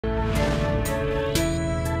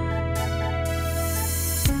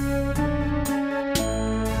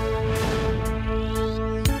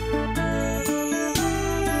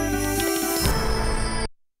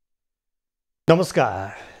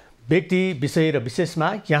नमस्कार। व्यक्ति विषय र विशेषमा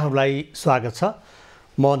यहाँहरूलाई स्वागत छ।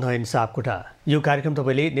 म नयन सापकोटा। यो कार्यक्रम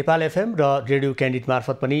तपाईले नेपाल एफएम र रेडियो क्यान्डिड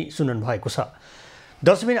मार्फत पनि सुन्नु भएको छ।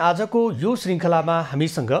 दर्शकबिन आजको यो श्रृङ्खलामा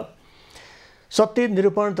हामीसँग सत्य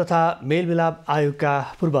निरूपण तथा मेलमिलाप आयोगका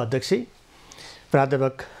पूर्व अध्यक्ष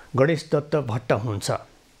प्राध्यापक गणेश दत्त भट्ट हुनुहुन्छ।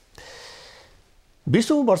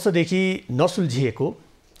 20औं वर्षदेखि नसुल्झिएको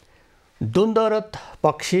द्वन्द्वरत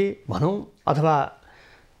पक्ष भनौँ अथवा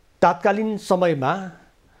तात्कालीन समयमा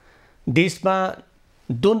देशमा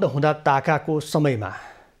द्वन्द्व हुँदा ताकाको समयमा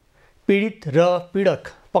पीडित र पीडक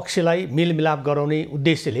पक्षलाई मेलमिलाप गराउने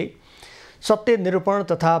उद्देश्यले सत्य निरूपण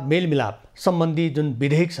तथा मेलमिलाप सम्बन्धी जुन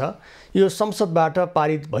विधेयक छ यो संसदबाट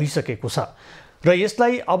पारित भइसकेको छ र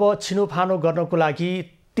यसलाई अब छिनोफानो गर्नको लागि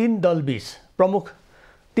प्रमुख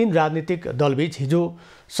तीन राजनीतिक दलबीच हिजो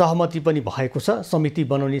सहमति पनि भएको छ समिति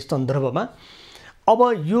बनाउने सन्दर्भमा। अब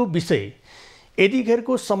यो विषय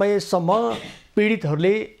यतिखेरको समयसम्म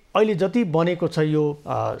पीडितहरूले अहिले जति बनेको छ यो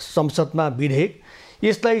संसदमा विधेयक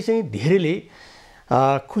यसलाई चाहिँ धेरैले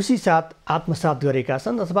खुसी साथ आत्मसात गरेका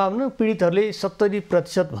छन् अथवा पीडितहरूले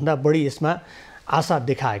 70% भन्दा बढी यसमा आशा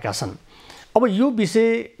देखाएका छन्। अब यो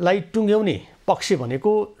विषयलाई टुङ्ग्याउने पक्ष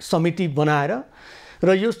भनेको समिति बनाएर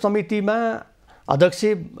र यो समितिमा अध्यक्ष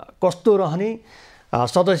कस्तो रहने,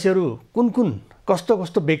 सदस्यहरू कुन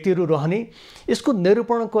कस्तो व्यक्तिहरू रहने, यसको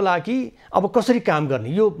निरूपणको लागि अब कसरी काम गर्ने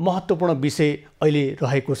यो महत्त्वपूर्ण विषय अहिले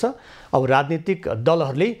रहेको छ। अब राजनीतिक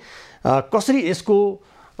दलहरूले कसरी यसको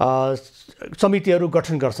समितिहरू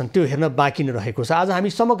गठन गर्छन् त्यो हेर्न बाँकी नै रहेको छ। आज हामी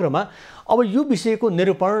समग्रमा अब यो विषयको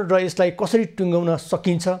निरूपण र यसलाई कसरी टुङ्ग्याउन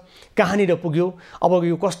सकिन्छ, कहाँनिर पुग्यो, अब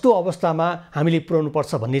यो कस्तो अवस्थामा हामीले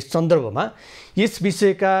पुर्याउनुपर्छ भन्ने सन्दर्भमा यस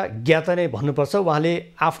विषयका ज्ञाता नै भन्नुपर्छ। उहाँले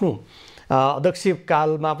आफ्नो अध्यक्ष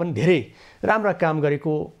कालमा पनि धेरै राम्रा काम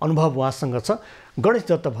गरेको अनुभव उहाँसँग छ। गणेश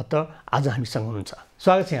दत्त भट्ट आज हामीसँग हुनुहुन्छ।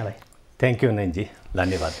 स्वागत छ यहाँलाई। थ्याङ्क यू नयनजी,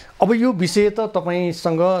 धन्यवाद। अब यो विषय त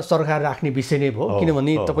तपाईसँग सरकार राख्ने विषय नै भयो,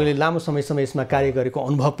 किनभने तपाईँले लामो समयसम्म यसमा कार्य गरेको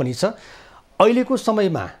अनुभव पनि छ। अहिलेको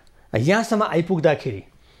समयमा यहाँसम्म आइपुग्दाखेरि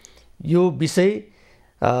यो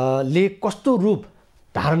विषयले कस्तो रूप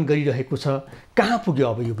धारण गरिरहेको छ, कहाँ पुग्यो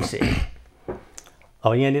अब यो विषय?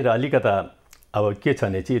 अब यहाँनिर अलिकता अब के छ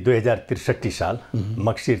भने चाहिँ 2063 साल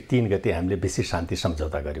मक्सिर 3 गते हामीले विशिष्ट शान्ति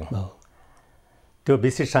सम्झौता गऱ्यौँ। त्यो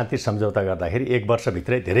विशिष्ट शान्ति सम्झौता गर्दाखेरि 1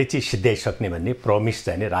 वर्षभित्रै धेरै चिज सिद्ध्याइसक्ने भन्ने प्रमिस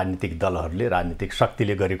चाहिँ राजनीतिक दलहरूले, राजनीतिक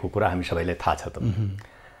शक्तिले गरेको कुरा हामी सबैलाई थाहा छ। त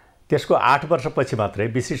त्यसको 8 वर्षपछि मात्रै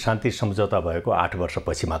विशिष्ट शान्ति सम्झौता भएको 8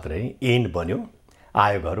 वर्षपछि मात्रै ऐन बन्यो,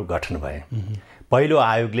 आयोगहरू गठन भए। पहिलो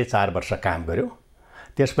आयोगले 4 वर्ष काम गर्यो,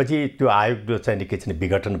 त्यसपछि त्यो आयोग चाहिँ के छ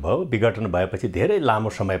विघटन भयो। विघटन भएपछि धेरै लामो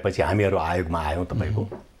समयपछि हामीहरू आयोगमा आयौँ। तपाईँको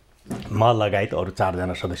म लगायत अरू 4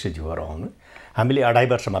 जना सदस्यज्यूहरू आउनु, हामीले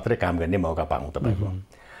 2.5 वर्ष मात्रै काम गर्ने मौका पायौँ तपाईँको।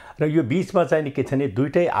 र यो बिचमा चाहिँ के छ भने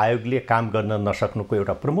दुईटै आयोगले काम गर्न नसक्नुको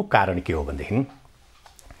एउटा प्रमुख कारण के हो भनेदेखि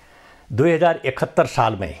 2071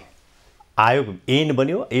 सालमै आयोग ऐन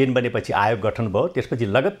बन्यो। ऐन बनेपछि आयोग गठन भयो। त्यसपछि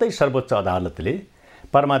लगत्तै सर्वोच्च अदालतले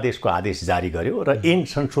परमादेशको आदेश जारी गर्यो र ऐन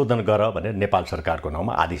संशोधन गर भनेर नेपाल सरकारको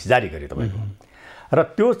नाउँमा आदेश जारी गर्यो तपाईँको। र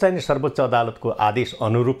त्यो चाहिँ सर्वोच्च अदालतको आदेश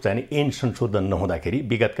अनुरूप चाहिँ ऐन संशोधन नहुँदाखेरि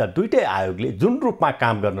विगतका दुईटै आयोगले जुन रूपमा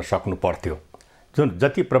काम गर्न सक्नु पर्थ्यो, जुन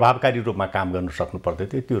जति प्रभावकारी रूपमा काम गर्न सक्नु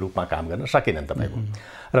पर्थ्यो त्यो रूपमा काम गर्न सकेनन् तपाईँको।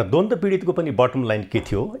 र द्वन्द्व पीडितको पनि बटम लाइन के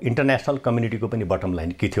थियो, इन्टरनेसनल कम्युनिटीको पनि बटम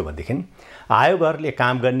लाइन के थियो भनेदेखि आयोगहरूले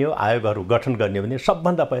काम गर्ने हो, आयोगहरू गठन गर्ने हो भने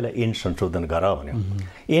सबभन्दा पहिला ऐन संशोधन गर भन्यो।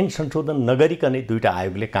 ऐन संशोधन नगरिकनै दुईटा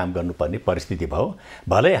आयोगले काम गर्नुपर्ने परिस्थिति भयो।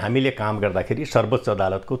 भलै हामीले काम गर्दाखेरि सर्वोच्च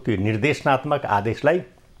अदालतको त्यो निर्देशनात्मक आदेशलाई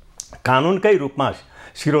कानुनकै रूपमा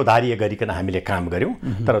शिरोधार्य गरिकन हामीले काम गऱ्यौँ।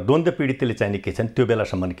 तर द्वन्द्व पीडितले चाहिँ के छन् त्यो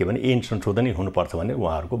बेलासम्म के भने ऐन संशोधनै हुनुपर्छ भने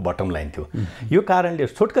उहाँहरूको बटम लाइन थियो। यो कारणले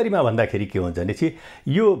छोटकरीमा भन्दाखेरि के हुन्छ भने चाहिँ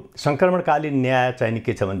यो सङ्क्रमणकालीन न्याय चाहिँ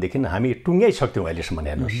के छ भनेदेखि हामी टुङ्ग्याइसक्थ्यौँ अहिलेसम्म।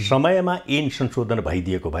 हेर्नुहोस्, समयमा ऐन संशोधन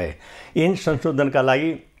भइदिएको भए ऐन संशोधनका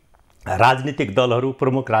लागि राजनीतिक दलहरू,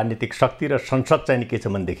 प्रमुख राजनीतिक शक्ति र संसद चाहिँ के छ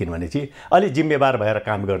भनेदेखि भने चाहिँ अलि जिम्मेवार भएर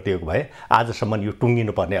काम गरिदिएको भए आजसम्म यो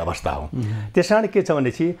टुङ्गिनुपर्ने अवस्था हो। त्यस कारण के छ भने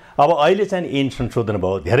चाहिँ अब अहिले चाहिँ ऐन संशोधन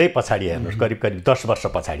भयो धेरै पछाडि। हेर्नुहोस्, करिब 10 वर्ष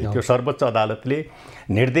पछाडि त्यो सर्वोच्च अदालतले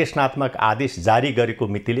निर्देशनात्मक आदेश जारी गरेको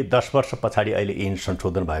मितिले 10 वर्ष पछाडि अहिले ऐन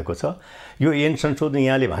संशोधन भएको छ। यो ऐन संशोधन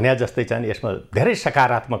यहाँले भने जस्तै चाहिँ यसमा धेरै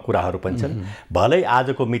सकारात्मक कुराहरू पनि छन्। भलै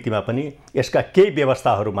आजको मितिमा पनि यसका केही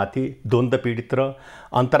व्यवस्थाहरूमाथि द्वन्द्व पीडित र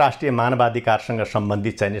अन्तर्राष्ट्रिय मानवाधिकारसँग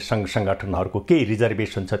सम्बन्धित चाहिँ सङ्घ सङ्गठनहरूको केही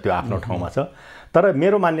रिजर्भेसन छ, त्यो आफ्नो ठाउँमा छ। तर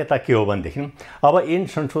मेरो मान्यता के हो भनेदेखि अब ऐन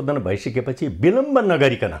संशोधन भइसकेपछि विलम्ब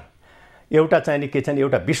नगरिकन एउटा चाहिँ के छ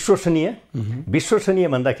एउटा विश्वसनीय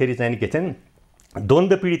भन्दाखेरि चाहिँ के छ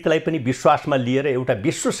द्वन्द्व पीडितलाई पनि विश्वासमा लिएर एउटा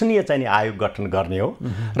विश्वसनीय चाहिँ आयोग गठन गर्ने हो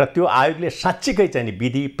र त्यो आयोगले साँच्चीकै चाहिँ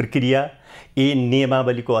विधि प्रक्रिया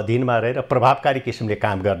नियमावलीको अधीनमा रहेर प्रभावकारी किसिमले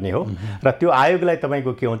काम गर्ने हो र त्यो आयोगलाई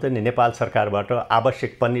तपाईँको के हुन्छ नि नेपाल सरकारबाट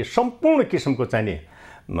आवश्यक पर्ने सम्पूर्ण किसिमको चाहिँ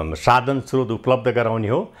साधन स्रोत उपलब्ध गराउने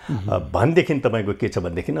हो भनेदेखि तपाईँको के छ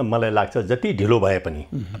भनेदेखि मलाई लाग्छ जति ढिलो भए पनि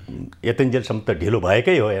यतिन्जेलसम्म त ढिलो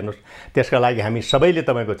भएकै हो हेर्नुहोस् त्यसका लागि हामी सबैले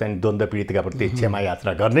तपाईँको चाहिँ द्वन्द्व पीडितका प्रति क्षमा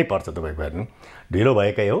यात्रा गर्नै पर्छ तपाईँको हेर्नु ढिलो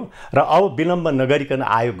भएकै हो र अब विलम्ब नगरिकन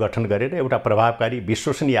आयोग गठन गरेर एउटा प्रभावकारी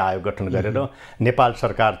विश्वसनीय आयोग गठन गरेर नेपाल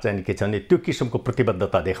सरकार चाहिँ के छ भने त्यो किसिमको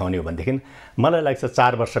प्रतिबद्धता देखाउने हो भनेदेखि मलाई लाग्छ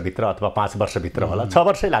 4 वर्षभित्र अथवा 5 वर्षभित्र होला 6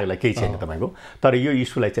 वर्षै लाग्ला केही छैन तपाईँको तर यो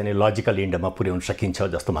इस्युलाई चाहिँ लजिकल इन्डमा पुर्याउन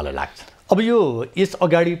सकिन्छ जस्तो मलाई लाग्छ। अब यो यस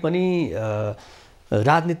अगाडि पनि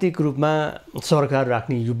राजनीतिक रूपमा सरकार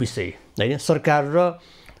राख्ने यो विषय हैन सरकार र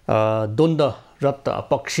द्वन्द्वरत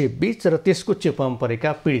पक्ष बीच र त्यसको चेपामा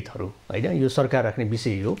परेका पीडितहरू हैन यो सरकार राख्ने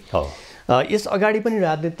विषय हो। यस अगाडि पनि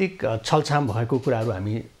राजनीतिक छलछाम भएको कुराहरू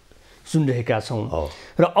हामी सुनिरहेका छौँ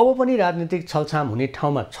र अब पनि राजनीतिक छलछाम हुने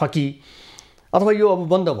ठाउँमा छ कि अथवा यो अब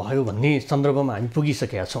बन्द भयो भन्ने सन्दर्भमा हामी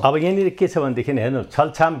पुगिसकेका छौँ। अब यहाँनिर के छ भनेदेखि हेर्नु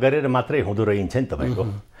छलछाम गरेर मात्रै हुँदो रहन्छ नि तपाईँको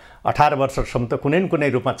 18 वर्षसम्म त कुनै न कुनै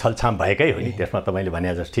रूपमा छलछाम भएकै हो नि त्यसमा तपाईँले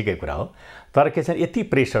भने जस्तो ठिकै कुरा हो तर के छ यति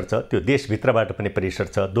प्रेसर छ त्यो देशभित्रबाट पनि प्रेसर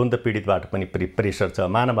छ द्वन्द्व पीडितबाट पनि प्रेसर छ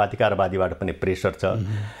मानवाधिकारवादीबाट पनि प्रेसर छ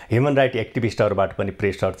ह्युमन राइट एक्टिभिस्टहरूबाट पनि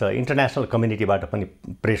प्रेसर छ इन्टरनेसनल कम्युनिटीबाट पनि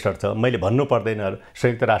प्रेसर छ। मैले भन्नु पर्दैन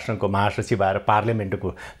संयुक्त राष्ट्रको महासचिव आएर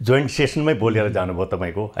पार्लियामेन्टको जोइन्ट सेसनमै बोलेर जानुभयो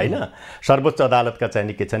तपाईँको हैन सर्वोच्च अदालतका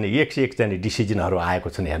चाहिँ के छ भने 101 चाहिँ डिसिजनहरू आएको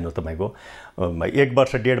छन् हेर्नु तपाईँको 1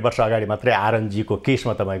 वर्ष 1.5 वर्ष अगाडि मात्रै आरएनजीको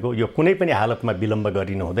केसमा तपाईँको यो कुनै पनि हालतमा विलम्ब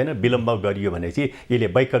गरिनु हुँदैन विलम्ब गरियो भने चाहिँ यसले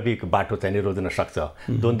वैकल्पिक बाटो चाहिँ रोज्न सक्छ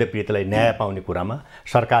द्वन्द्व पीडितलाई न्याय पाउने कुरामा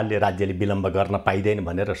सरकारले राज्यले विलम्ब गर्न पाइँदैन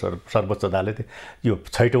भनेर सर्वोच्च अदालतले यो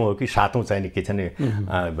 6औं हो कि 7औं चाहिँ के छ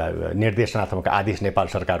भने निर्देशनात्मक आदेश नेपाल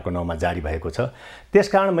सरकारको नाउँमा जारी भएको छ।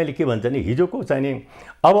 त्यसकारण मैले के भन्छ नि हिजोको चाहिँ नि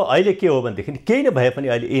अब अहिले के हो भनेदेखि केही नभए पनि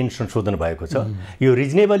अहिले ऐन संशोधन भएको छ यो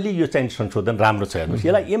रिजनेबल्ली यो चाहिँ संशोधन राम्रो छ हेर्नुहोस्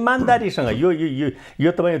यसलाई इमान्दारीसँग यो यो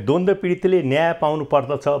यो तपाईँ द्वन्द्व पीडितले न्याय पाउनु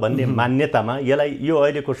पर्दछ भन्ने मान्यतामा यसलाई यो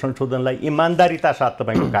अहिलेको संशोधनलाई इमान्दारिता साथ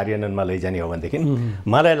तपाईँको कार्यान्वयनमा लैजाने हो भनेदेखि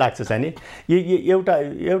मलाई लाग्छ चाहिँ नि एउटा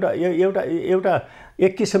एउटा एउटा एउटा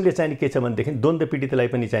एक किसिमले चाहिँ के छ भनेदेखि द्वन्द्व पीडितलाई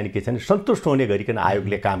पनि चाहिँ के छ भने सन्तुष्ट हुने गरिकन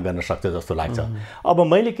आयोगले काम गर्न सक्छ जस्तो लाग्छ। अब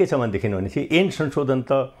मैले के छ भनेदेखि भनेपछि ऐन संशोधन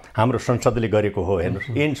त हाम्रो संसदले गरेको हो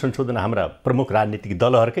हेर्नुहोस् ऐन संशोधन हाम्रा प्रमुख राजनीतिक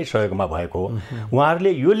दलहरूकै सहयोगमा भएको हो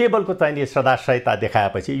उहाँहरूले यो लेभलको चाहिँ सदाशयता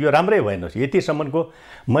देखाएपछि यो राम्रै भयो हेर्नुहोस् यतिसम्मको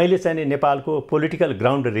मैले चाहिँ नेपालको पोलिटिकल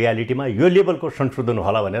ग्राउन्ड रियालिटीमा यो लेभलको संशोधन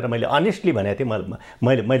होला भनेर मैले अनेस्टली भनेको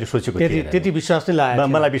थिएँ मैले सोचेको थिएँ त्यति विश्वास नै लाग्यो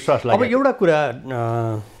मलाई विश्वास लाग्यो। अब एउटा कुरा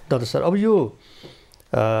दत्त सर अब यो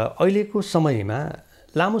अहिलेको समयमा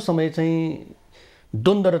लामो समय चाहिँ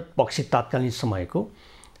द्वन्द्वरत पक्ष तात्कालीन समयको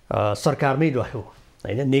सरकारमै रह्यो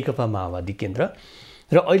हैन नेकपा माओवादी केन्द्र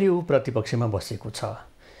र अहिले ऊ प्रतिपक्षमा बसेको छ।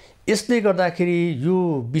 यसले गर्दाखेरि यो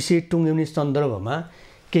विषय टुङ्ग्याउने सन्दर्भमा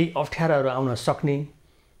केही अप्ठ्याराहरू आउन सक्ने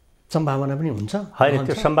सम्भावना पनि हुन्छ हैन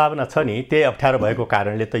त्यो सम्भावना छ नि त्यही अप्ठ्यारो भएको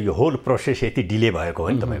कारणले त यो होल प्रोसेस यति डिले भएको हो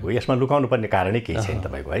नि तपाईँको यसमा लुकाउनु पर्ने कारणै केही छैन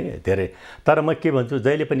तपाईँको है धेरै तर म के भन्छु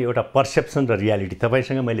जहिले पनि एउटा पर्सेप्सन र रियालिटी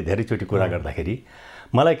तपाईँसँग मैले धेरैचोटि कुरा गर्दाखेरि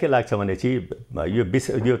मलाई के लाग्छ भनेपछि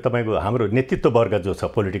यो तपाईँको हाम्रो नेतृत्ववर्ग जो छ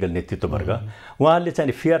पोलिटिकल नेतृत्ववर्ग उहाँहरूले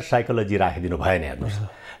चाहिँ फेयर साइकोलोजी राखिदिनु भएन हेर्नुहोस्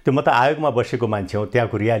त्यो म त आयोगमा बसेको मान्छे हो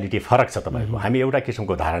त्यहाँको रियालिटी फरक छ तपाईँको हामी एउटा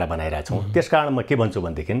किसिमको धारणा बनाइरहेको छौँ त्यसकारण म के भन्छु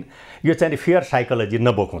भनेदेखि यो चाहिँ फेयर साइकोलोजी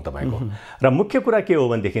नबोकौँ तपाईँको र मुख्य कुरा के हो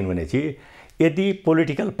भनेदेखि भनेपछि यदि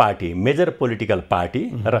political party major political party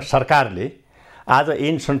र सरकारले आज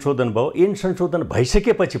ऐन संशोधन भयो ऐन संशोधन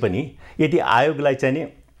भइसकेपछि पनि यदि आयोगलाई चाहिँ नि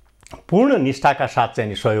पूर्ण निष्ठाका साथ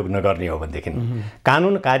चाहिँ सहयोग नगर्ने हो भनेदेखि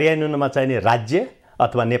कानुन कार्यान्वयनमा चाहिँ राज्य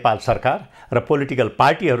अथवा नेपाल सरकार र पोलिटिकल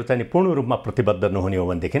पार्टीहरू चाहिँ पूर्ण रूपमा प्रतिबद्ध नहुने हो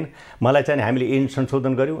भनेदेखि मलाई चाहिँ हामीले ऐन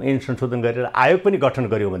संशोधन गऱ्यौँ ऐन संशोधन गरेर आयोग पनि गठन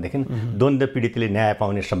गऱ्यौँ भनेदेखि द्वन्द्व पीडितले न्याय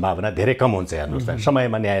पाउने सम्भावना धेरै कम हुन्छ हेर्नुहोस् त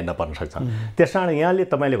समयमा न्याय नपर्न सक्छ। त्यसकारण यहाँले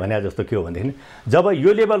तपाईँले भने जस्तो के हो भनेदेखि जब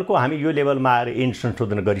यो लेभलको हामी यो लेभलमा आएर ऐन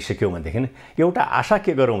संशोधन गरिसक्यौँ भनेदेखि एउटा आशा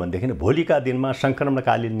के गरौँ भनेदेखि भोलिका दिनमा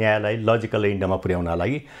सङ्क्रमणकालीन न्यायलाई लजिकल इन्डमा पुर्याउन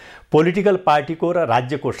लागि पोलिटिकल पार्टीको र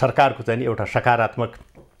राज्यको सरकारको चाहिँ एउटा सकारात्मक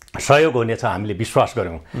सहयोग हुनेछ हामीले विश्वास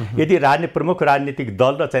गऱ्यौँ। यदि प्रमुख राजनीतिक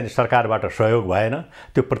दल र चाहिँ सरकारबाट सहयोग भएन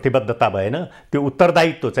त्यो प्रतिबद्धता भएन त्यो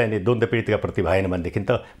उत्तरदायित्व चाहिँ द्वन्द्व पीडितका प्रति भएन भनेदेखि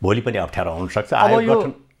त भोलि पनि अप्ठ्यारो हुन सक्छ।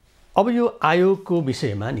 अब यो आयोगको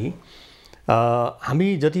विषयमा नि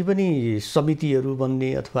हामी जति पनि समितिहरू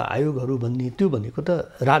बन्ने अथवा आयोगहरू बन्ने त्यो भनेको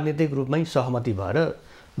त राजनीतिक रूपमै सहमति भएर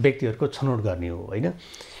व्यक्तिहरूको छनौट गर्ने हो होइन।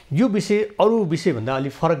 यो विषय अरू विषयभन्दा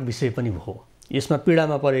अलिक फरक विषय पनि हो यसमा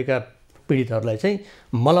पीडामा परेका पीडितहरूलाई चाहिँ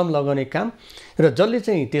मलम लगाउने काम र जसले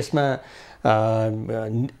चाहिँ त्यसमा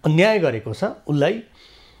अन्याय गरेको छ उसलाई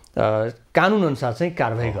कानुनअनुसार चाहिँ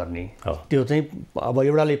कारबाही गर्ने त्यो चाहिँ अब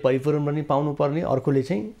एउटाले परिपूरण पनि पाउनुपर्ने अर्कोले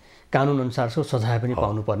चाहिँ कानुनअनुसारको सजाय पनि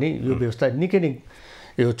पाउनुपर्ने यो व्यवस्था निकै नै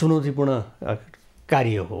यो चुनौतीपूर्ण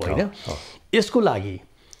कार्य हो होइन। यसको लागि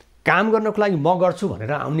काम गर्नको लागि म गर्छु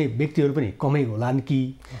भनेर आउने व्यक्तिहरू पनि कमै होलान् कि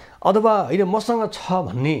अथवा होइन मसँग छ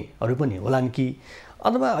भन्नेहरू पनि होलान् कि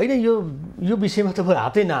अथवा होइन यो विषयमा तपाईँ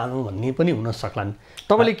हातै नहाल्नु भन्ने पनि हुन सक्लान्।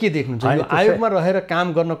 तपाईँले के देख्नुहुन्छ यो आयोगमा रहेर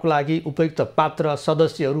काम गर्नको लागि उपयुक्त पात्र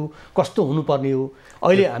सदस्यहरू कस्तो हुनुपर्ने हो,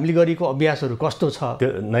 अहिले हामीले गरेको अभ्यासहरू कस्तो छ? त्यो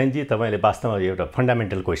नयनजी तपाईँले वास्तवमा एउटा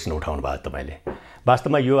फन्डामेन्टल क्वेसन उठाउनु भयो। तपाईँले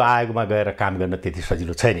वास्तवमा यो आयोगमा गएर काम गर्न त्यति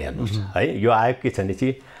सजिलो छैन हेर्नुहोस् है। यो आयोग के छ भने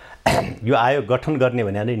चाहिँ यो आयोग गठन गर्ने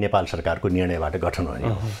भने नै नेपाल सरकारको निर्णयबाट गठन हुने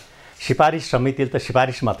हो। सिफारिस समितिले त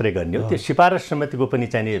सिफारिस मात्रै गर्ने हो। त्यो सिफारिस समितिको पनि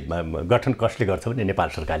चाहिँ गठन कसले गर्छ भने नेपाल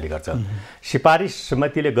सरकारले गर्छ। सिफारिस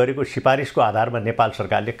समितिले गरेको सिफारिसको आधारमा नेपाल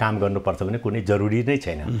सरकारले काम गर्नुपर्छ भने कुनै जरुरी नै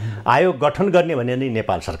छैन। आयोग गठन गर्ने भने नै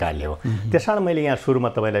नेपाल सरकारले हो। त्यसकारण मैले यहाँ सुरुमा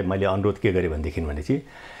तपाईँलाई मैले अनुरोध के गरेँ भनेदेखि भने चाहिँ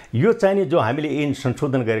यो चाहिँ जो हामीले ऐन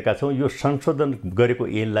संशोधन गरेका छौँ यो संशोधन गरेको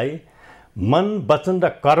ऐनलाई मन वचन र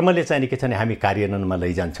कर्मले चाहिँ के छ भने हामी कार्यान्वयनमा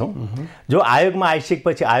लैजान्छौँ। जो आयोगमा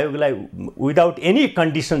आइसकेपछि आयोगलाई विदाउट एनी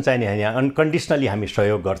कन्डिसन चाहिँ अनकन्डिसनली हामी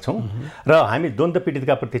सहयोग गर्छौँ र हामी द्वन्द्व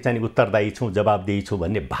पीडितका प्रति चाहिँ उत्तरदायी छौँ जवाबदेही छौँ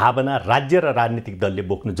भन्ने भावना राज्य र राजनीतिक दलले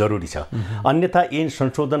बोक्नु जरुरी छ। अन्यथा ऐन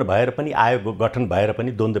संशोधन भएर पनि आयोग गठन भएर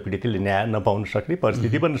पनि द्वन्द्व पीडितले न्याय नपाउन सक्ने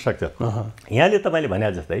परिस्थिति बन्न सक्छ। यहाँले तपाईँले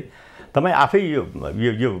भने जस्तै तपाईँ आफै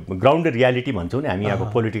यो ग्राउन्ड रियालिटी भन्छौँ नि हामी यहाँको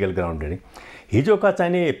पोलिटिकल ग्राउन्ड नै हिजोका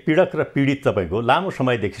चाहिने पीडक र पीडित तपाईँको लामो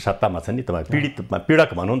समयदेखि सत्तामा छ नि तपाईँ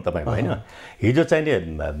पीडक भनौँ नि तपाईँको होइन। हिजो चाहिने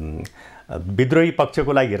विद्रोही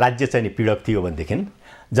पक्षको लागि राज्य चाहिँ पीडक थियो भनेदेखि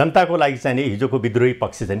जनताको लागि चाहिँ हिजोको विद्रोही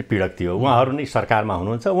पक्ष चाहिँ पीडक थियो। उहाँहरू नै सरकारमा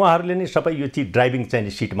हुनुहुन्छ, उहाँहरूले नै सबै यो चिज ड्राइभिङ चाहिँ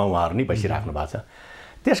सिटमा उहाँहरू नै बसिराख्नु भएको छ।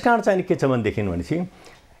 त्यसकारण चाहिँ के छ भनेदेखि भनेपछि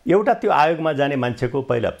एउटा त्यो आयोगमा जाने मान्छेको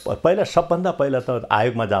पहिला सबभन्दा पहिला त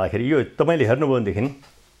आयोगमा जाँदाखेरि यो तपाईँले हेर्नुभयो भनेदेखि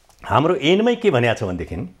हाम्रो ऐनमै के भनेको छ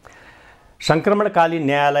भनेदेखि सङ्क्रमणकालीन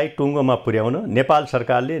न्यायलाई टुङ्गोमा पुर्याउन नेपाल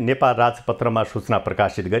सरकारले नेपाल राजपत्रमा सूचना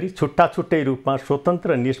प्रकाशित गरी छुट्टा छुट्टै रूपमा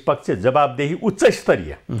स्वतन्त्र निष्पक्ष जवाबदेही उच्च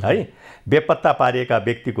स्तरीय है बेपत्ता पारिएका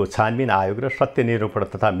व्यक्तिको छानबिन आयोग र सत्यनिरूपण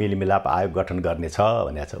तथा मेलमिलाप आयोग गठन गर्नेछ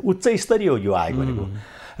भनेको छ। उच्च स्तरीय हो यो आयोग भनेको।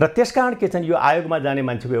 र त्यसकारण के छ यो आयोगमा जाने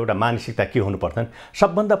मान्छेको एउटा मानसिकता के हुनुपर्छ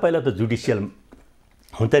सबभन्दा पहिला त जुडिसियल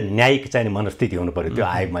हुन्छ न्यायिक चाहिँ मनस्थिति हुनु पर्यो त्यो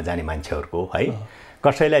आयोगमा जाने मान्छेहरूको है।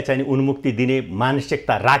 कसैलाई चाहिँ उन्मुक्ति दिने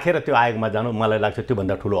मानसिकता राखेर त्यो आयोगमा जानु मलाई लाग्छ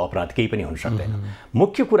त्योभन्दा ठुलो अपराध केही पनि हुन सक्दैन।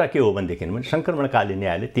 मुख्य कुरा के हो भनेदेखि सङ्क्रमणकालीन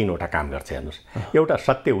न्यायले तीनवटा काम गर्छ हेर्नुहोस्। एउटा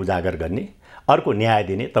सत्य उजागर गर्ने, अर्को न्याय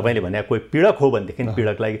दिने। तपाईँले भने कोही पीडक हो भनेदेखि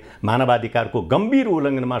पीडकलाई मानवाधिकारको गम्भीर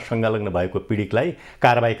उल्लङ्घनमा संलग्न भएको पीडितलाई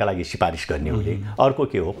कारबाहीका लागि सिफारिस गर्ने उसले। अर्को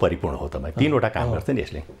के हो परिपूर्ण हो। तपाईँ तीनवटा काम गर्छ नि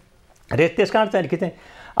यसले। र त्यसकारण चाहिँ के चाहिँ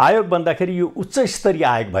आयोग भन्दाखेरि यो उच्च स्तरीय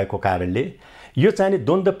आयोग भएको कारणले यो चाहिँ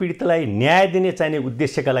द्वन्द्व पीडितलाई न्याय दिने चाहिने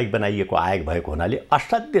उद्देश्यका लागि बनाइएको आयोग भएको हुनाले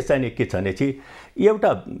असाध्य चाहिने के छ भने चाहिँ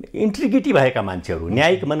एउटा इन्टिग्रिटी भएका मान्छेहरू,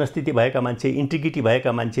 न्यायिक मनस्थिति भएका मान्छे, इन्टिग्रिटी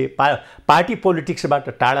भएका मान्छे, पार्टी पोलिटिक्सबाट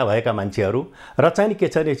टाढा भएका मान्छेहरू र चाहिँ के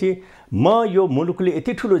छ भने चाहिँ म यो मुलुकले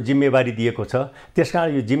यति ठुलो जिम्मेवारी दिएको छ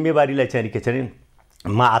त्यसकारण यो जिम्मेवारीलाई चाहिँ के छ भने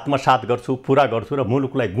म आत्मसात गर्छु, पुरा गर्छु र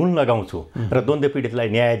मुलुकलाई गुण लगाउँछु र द्वन्द्व पीडितलाई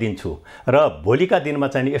न्याय दिन्छु र भोलिका दिनमा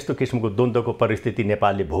चाहिँ यस्तो किसिमको द्वन्द्वको परिस्थिति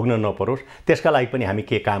नेपालले भोग्न नपरोस् त्यसका लागि पनि हामी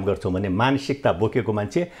के काम गर्छौँ भन्ने मानसिकता बोकेको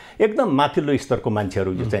मान्छे एकदम माथिल्लो स्तरको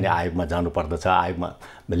मान्छेहरू यो चाहिँ आयोगमा जानुपर्दछ, आयोगमा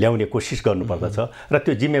ल्याउने कोसिस गर्नुपर्दछ र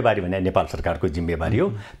त्यो जिम्मेवारी भने नेपाल सरकारको जिम्मेवारी हो।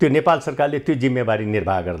 त्यो नेपाल सरकारले त्यो जिम्मेवारी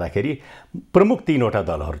निर्वाह गर्दाखेरि प्रमुख तीनवटा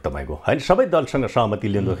दलहरू तपाईँको होइन सबै दलसँग सहमति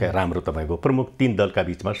लिँदाखेरि राम्रो। तपाईँको प्रमुख तीन दलका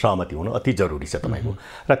बिचमा सहमति हुनु अति जरुरी छ तपाईँको।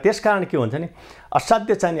 र त्यसकारण के हुन्छ नि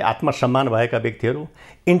असाध्य चाहिँ आत्मसम्मान भएका व्यक्तिहरू,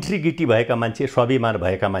 इन्टिग्रिटी भएका मान्छे, स्वाभिमान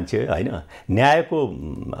भएका मान्छे होइन न्यायको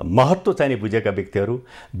महत्त्व चाहिँ बुझेका व्यक्तिहरू,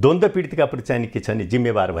 द्वन्द्व पीडितका प्रति चाहिँ के छ भने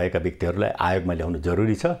जिम्मेवार भएका व्यक्तिहरूलाई आयोगमा ल्याउनु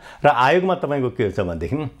जरुरी छ। र आयोगमा तपाईँको के हुन्छ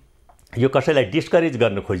भनेदेखि यो कसैलाई डिस्करेज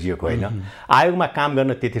गर्न खोजिएको होइन। आयोगमा काम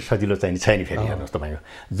गर्न त्यति सजिलो चाहिँ छैन। फेरि हेर्नुहोस्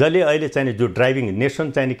तपाईँको जसले अहिले चाहिँ जो ड्राइभिङ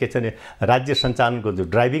नेसन चाहिँ के छ भने राज्य सञ्चालनको जो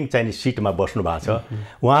ड्राइभिङ चाहिँ सिटमा बस्नु भएको छ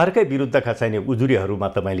उहाँहरूकै विरुद्धका चाहिँ उजुरीहरूमा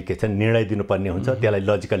तपाईँले के छ निर्णय दिनुपर्ने हुन्छ, त्यसलाई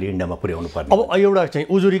लजिकल इन्डमा पुर्याउनु पर्ने। अब एउटा चाहिँ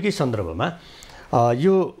उजुरीकै सन्दर्भमा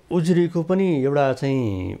यो उजुरीको पनि एउटा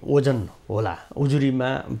चाहिँ ओजन होला, उजुरीमा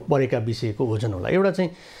परेका विषयको ओजन होला। एउटा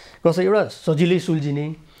चाहिँ कसै एउटा सजिलै सुल्झिने,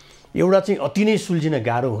 एउटा चाहिँ अति नै सुल्झिन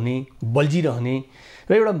गाह्रो हुने, बल्झिरहने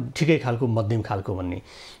र एउटा ठिकै खालको मध्यम खालको भन्ने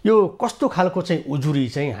यो कस्तो खालको चाहिँ उजुरी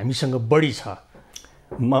चाहिँ हामीसँग बढी छ?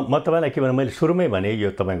 म तपाईँलाई के भने मैले सुरुमै भने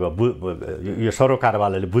यो तपाईँको यो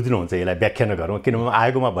सरोकारवालाले बुझ्नुहुन्छ यसलाई व्याख्या नगरौँ किनभने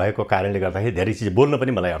आयोगमा भएको कारणले गर्दाखेरि धेरै चिज बोल्न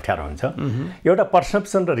पनि मलाई अप्ठ्यारो हुन्छ एउटा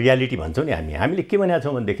पर्सेप्सन र रियालिटी भन्छौँ नि हामीले के भनेका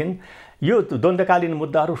छौँ भनेदेखि यो द्वन्द्वकालीन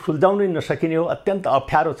मुद्दाहरू सुल्झाउनै नसकिने हो अत्यन्त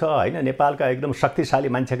अप्ठ्यारो छ होइन नेपालका एकदम शक्तिशाली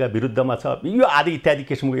मान्छेका विरुद्धमा छ यो आदि इत्यादि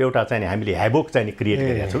किसिमको एउटा चाहिँ हामीले हेबोक चाहिँ क्रिएट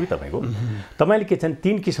गरेका छौँ कि तपाईँले के छन्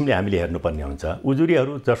 3 किसिमले हामीले हेर्नुपर्ने हुन्छ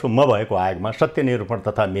उजुरीहरू जसो म भएको आयोगमा सत्यनिरूपण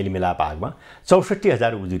तथा मेलमिलाप आयोगमा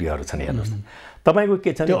 64,000 उजुरीहरू छन् हेर्नुहोस् तपाईँको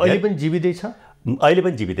के छ अहिले पनि जीवितै छ अहिले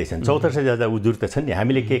पनि जीवितै छन् 64,000 उजुर त छन् नि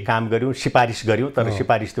हामीले के काम गऱ्यौँ सिफारिस गऱ्यौँ तर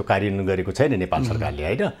सिफारिस त्यो कार्यान्वयन गरेको छैन नेपाल सरकारले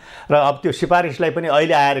होइन र अब त्यो सिफारिसलाई पनि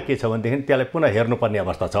अहिले आएर के छ भनेदेखि त्यसलाई पुनः हेर्नुपर्ने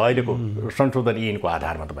अवस्था छ अहिलेको संशोधन ऐनको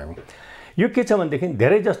आधारमा तपाईँको यो के छ भनेदेखि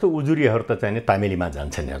धेरै जस्तो उजुरीहरू त चाहिँ तामेलीमा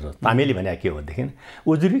जान्छन् हेर्नु तामेली भने के हो भनेदेखि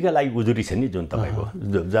उजुरीका लागि उजुरी छ नि जुन तपाईँको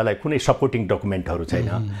जसलाई कुनै सपोर्टिङ डकुमेन्टहरू छैन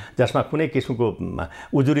जसमा कुनै किसिमको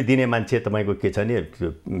उजुरी दिने मान्छे तपाईँको के छ नि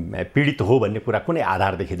पीडित हो भन्ने कुरा कुनै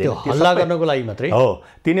आधार देखिँदैन हल्ला गर्नको लागि मात्रै हो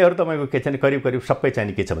तिनीहरू तपाईँको के छ नि करिब सबै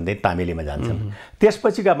चाहिँ के छ भनेदेखि तामेलीमा जान्छन्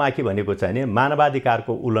त्यसपछिका बाँकी भनेको चाहिँ नि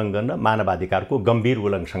मानवाधिकारको उल्लङ्घन र मानवाधिकारको गम्भीर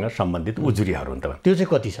उल्लङ्घनसँग सम्बन्धित उजुरीहरू हुन् त्यो चाहिँ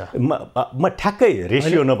कति छ म ठ्याक्कै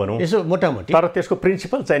रेसियो नभनौँ तर त्यसको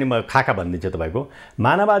प्रिन्सिपल चाहिँ म खाका भनिदिन्छु तपाईँको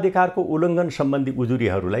मानवाधिकारको उल्लङ्घन सम्बन्धी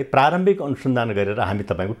उजुरीहरूलाई प्रारम्भिक अनुसन्धान गरेर हामी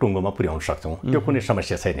तपाईँको टुङ्गोमा पुर्याउन सक्छौँ त्यो कुनै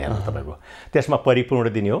समस्या छैन हेर्नु तपाईँको त्यसमा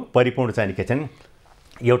परिपूर्ण दिने हो परिपूर्ण चाहिँ के छ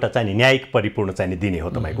एउटा चाहिँ न्यायिक परिपूर्ण चाहिँ दिने हो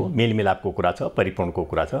तपाईँको मेलमिलापको कुरा छ परिपूर्णको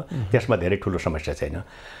कुरा छ त्यसमा धेरै ठुलो समस्या छैन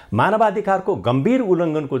मानवाधिकारको गम्भीर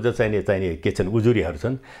उल्लङ्घनको जो चाहिँ के छन् उजुरीहरू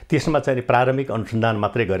छन् त्यसमा चाहिँ प्रारम्भिक अनुसन्धान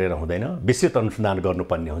मात्रै गरेर हुँदैन विस्तृत अनुसन्धान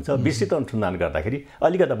गर्नुपर्ने हुन्छ विस्तृत अनुसन्धान गर्दाखेरि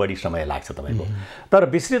अलिकति बढी समय लाग्छ तपाईँको तर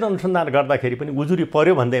विस्तृत अनुसन्धान गर्दाखेरि पनि उजुरी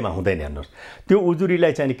पर्यो भन्दैमा हुँदैन हेर्नुहोस् त्यो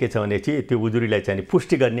उजुरीलाई चाहिँ के छ भने चाहिँ त्यो उजुरीलाई चाहिँ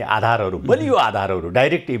पुष्टि गर्ने आधारहरू बलियो आधारहरू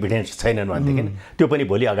डाइरेक्ट इभिडेन्स छैनन् भनेदेखि त्यो पनि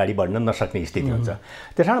भोलि अगाडि बढ्न नसक्ने स्थिति हुन्छ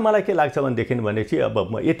त्यस कारण मलाई के लाग्छ भनेदेखि भने चाहिँ अब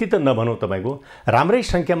म यति त नभनौँ तपाईँको राम्रै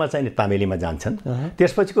सङ्ख्यामा चाहिँ तामेलीमा जान्छन्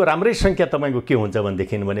त्यसपछिको राम्रै सङ्ख्या तपाईँको के हुन्छ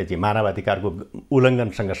भनेदेखि भने चाहिँ मानवाधिकारको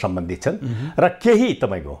उल्लङ्घनसँग सम्बन्धित छन् र केही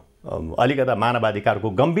तपाईँको अलिकता मानवाधिकारको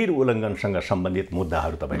गम्भीर उल्लङ्घनसँग सम्बन्धित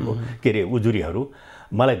मुद्दाहरू तपाईँको के अरे उजुरीहरू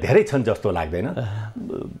मलाई धेरै छन् जस्तो लाग्दैन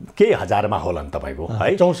केही हजारमा होलान् तपाईँको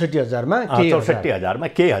है 64,000मा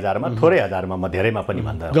केही हजारमा थोरै हजारमा म धेरैमा पनि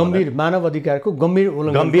भन्दा गम्भीर मानवाधिकारको गम्भीर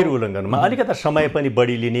उल्लङ्घनमा अलिकता समय पनि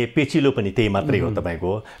बढी लिने पेचिलो पनि त्यही मात्रै हो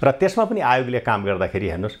तपाईँको र त्यसमा पनि आयोगले काम गर्दाखेरि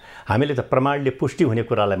हेर्नुहोस् हामीले त प्रमाणले पुष्टि हुने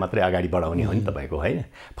कुरालाई मात्रै अगाडि बढाउने हो नि तपाईँको होइन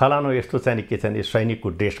फलानु यस्तो चाहिँ के छ सैनिकको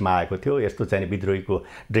ड्रेसमा आएको थियो यस्तो चाहिँ विद्रोहीको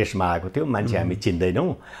ड्रेसमा आएको थियो मान्छे हामी चिन्दैनौँ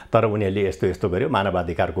तर उनीहरूले यस्तो यस्तो गर्यो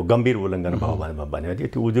मानवाधिकारको गम्भीर उल्लङ्घन भयो भन्यो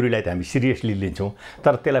त्यो उजुरीलाई त हामी सिरियसली लिन्छौँ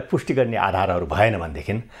तर त्यसलाई पुष्टि गर्ने आधारहरू भएन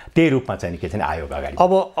भनेदेखि त्यही रूपमा चाहिँ के छ आयोग अगाडि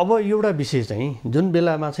अब एउटा विषय चाहिँ जुन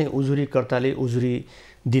बेलामा चाहिँ उजुरीकर्ताले उजुरी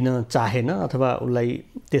दिन चाहेन अथवा उसलाई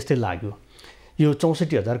त्यस्तै लाग्यो यो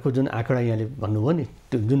 64,000को जुन आँकडा यहाँले भन्नुभयो नि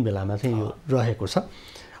त्यो जुन बेलामा चाहिँ यो रहेको छ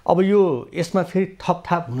अब यो यसमा फेरि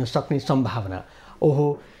थपथाप हुन सक्ने सम्भावना ओहो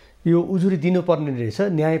यो उजुरी दिनुपर्ने रहेछ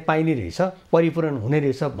न्याय पाइने रहेछ परिपूर्ण हुने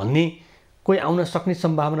रहेछ भन्ने कोही आउन सक्ने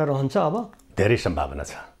सम्भावना रहन्छ अब धेरै सम्भावना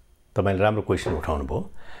छ तपाईँले राम्रो क्वेसन उठाउनु भयो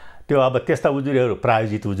त्यो अब त्यस्ता उजुरीहरू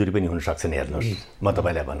प्रायोजित उजुरी पनि हुन सक्छन् हेर्नुहोस् म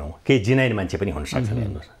तपाईँलाई भनौँ केही जिनाइने मान्छे पनि हुन सक्छन्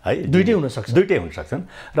हेर्नुहोस् है दुईटै हुन सक्छन्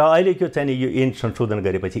र अहिले त्यो चाहिँ यो ऐन संशोधन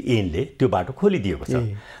गरेपछि ऐनले त्यो बाटो खोलिदिएको छ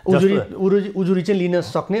उजुरी चाहिँ लिन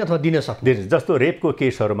सक्ने अथवा दिन सक्ने जस्तो रेपको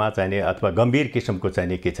केसहरूमा चाहिने अथवा गम्भीर किसिमको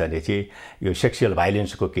चाहिने के छ भने चाहिँ यो सेक्सुअल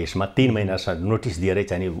भाइलेन्सको केसमा 3 महिना नोटिस दिएरै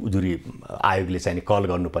चाहिँ उजुरी आयोगले चाहिँ कल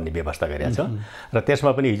गर्नुपर्ने व्यवस्था गरेको छ र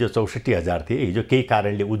त्यसमा पनि हिजो 64,000 थिए हिजो केही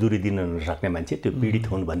कारणले उजुरी दिन नसक्ने मान्छे त्यो पीडित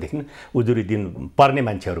हुन् भनेदेखि उजुरी दिन पर्ने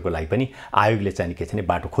मान्छेहरूको लागि पनि आयोगले चाहिँ के छ भने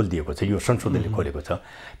बाटो खोलिदिएको छ यो संशोधनले खोलेको छ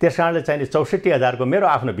त्यस कारणले चाहिँ 64,000को मेरो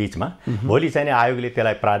आफ्नो बिचमा भोलि चाहिँ आयोगले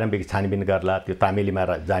त्यसलाई प्रारम्भिक छानबिन गर्ला त्यो तामेलीमा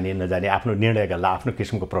जाने नजाने आफ्नो निर्णय गर्ला आफ्नो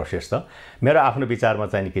किसिमको प्रोसेस छ मेरो आफ्नो विचारमा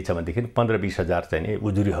चाहिँ के छ भनेदेखि 15-20,000 चाहिँ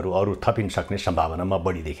उजुरीहरू अरू थपिन सक्ने सम्भावना म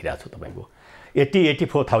बढी देखिरहेको छु तपाईँको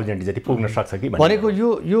 84,000 जति पुग्न सक्छ कि भनेको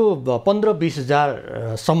यो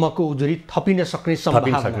 15-20,000 सम्मको उजुरी थपिन सक्ने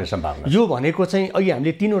सम्भावना यो भनेको चाहिँ अघि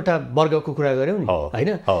हामीले 3वटा वर्गको कुरा गऱ्यौँ नि हैन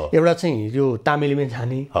एउटा चाहिँ यो तामेलीमै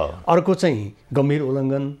जाने अर्को चाहिँ गम्भीर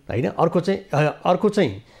उल्लङ्घन हैन अर्को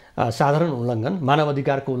चाहिँ साधारण उल्लङ्घन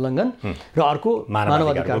मानवाधिकारको उल्लङ्घन र अर्को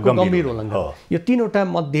मानवाधिकारको गम्भीर उल्लङ्घन यो 3वटा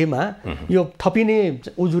मध्येमा यो थपिने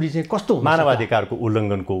उजुरी चाहिँ कस्तो हुन्छ मानवाधिकारको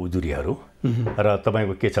उल्लङ्घनको उजुरीहरू र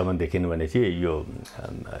तपाईँको के छ भनेदेखि भने चाहिँ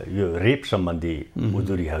यो रेप सम्बन्धी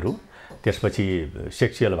उजुरीहरू त्यसपछि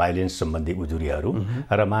सेक्सुअल भाइलेन्स सम्बन्धी उजुरीहरू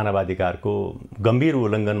र मानवाधिकारको गम्भीर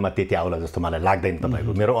उल्लङ्घनमा त्यति आउला जस्तो मलाई लाग्दैन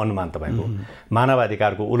तपाईँको, मेरो अनुमान तपाईँको।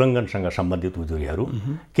 मानवाधिकारको उल्लङ्घनसँग सम्बन्धित उजुरीहरू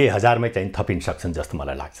केही हजारमै चाहिँ थपिन सक्छन् जस्तो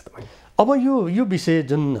मलाई लाग्छ तपाईँको। अब यो विषय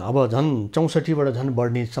जुन अब झन् 64बाट झन्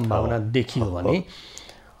बढ्ने सम्भावना देखियो भने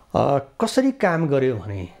कसरी काम गर्यो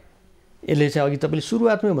भने यसले चाहिँ अघि तपाईँले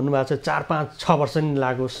सुरुवातमै भन्नुभएको छ 4, 5, 6 वर्ष नि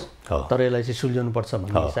लागोस् तर यसलाई चाहिँ सुल्झाउनुपर्छ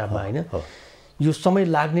भन्ने हिसाबमा होइन, यो समय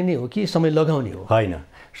लाग्ने नै हो कि समय लगाउने हो? होइन,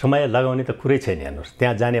 समय लगाउने त कुरै छैन। हेर्नुहोस्,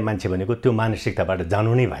 त्यहाँ जाने मान्छे भनेको त्यो मानसिकताबाट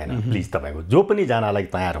जानु नै भएन। प्लिज तपाईँको जो पनि जानलाई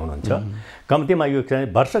तयार हुनुहुन्छ, कम्तीमा यो चाहिँ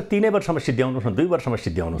वर्ष 3 वर्षमा सिद्ध्याउनुहोस् न, 2 वर्षमा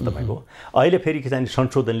सिद्ध्याउनुहोस् तपाईँको। अहिले फेरि चाहिँ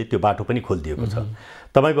संशोधनले त्यो बाटो पनि खोलिदिएको छ।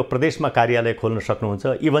 तपाईँको प्रदेशमा कार्यालय खोल्न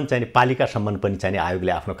सक्नुहुन्छ, इभन चाहिँ पालिकासम्म पनि चाहिँ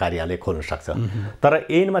आयोगले आफ्नो कार्यालय खोल्न सक्छ।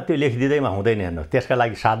 तर ऐनमा त्यो लेखिदिँदैमा हुँदैन। हेर्नुहोस्, त्यसका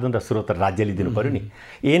लागि साधन र स्रोत राज्यले दिनु पर्यो नि।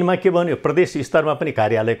 ऐनमा के भन्यो, प्रदेश स्तरमा पनि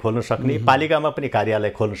कार्यालय खोल्न सक्ने, पालिकामा पनि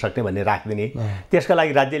कार्यालय खोल्न सक्ने भन्ने राखिदिने। त्यसका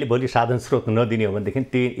लागि राज्यले भोलि साधन स्रोत नदिने हो भनेदेखि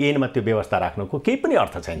त्यो ऐनमा त्यो व्यवस्था राख्नुको केही पनि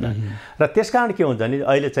अर्थ छैन। र त्यसकारण के हुन्छ भने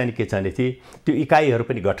अहिले चाहिँ के छ भने त्यो इकाइहरू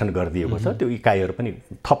पनि गठन गरिदिएको छ, त्यो इकाइहरू पनि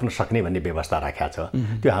थप्न सक्ने भन्ने व्यवस्था राखेको छ।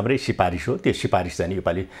 त्यो हाम्रै सिफारिस हो। त्यो सिफारिस चाहिँ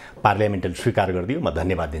योपालि पार्लियामेन्टले स्वीकार गरिदियो। म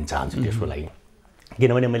धन्यवाद दिन चाहन्छु त्यसको लागि,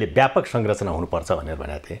 किनभने मैले व्यापक संरचना हुनुपर्छ भनेर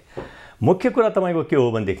भनेको थिएँ। मुख्य कुरा तपाईँको के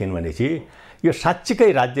हो भनेदेखि चाहिँ यो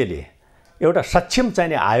साँच्चीकै राज्यले एउटा सक्षम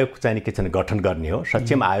चाहिने आयोग चाहिने के छ भने गठन गर्ने हो।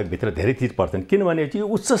 सक्षम आयोगभित्र धेरै चिज पर्छन्, किनभने यो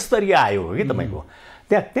उच्चस्तरीय आयोग हो कि तपाईँको।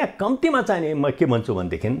 त्यहाँ कम्तीमा चाहिने म के भन्छु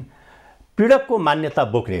भनेदेखि पीडकको मान्यता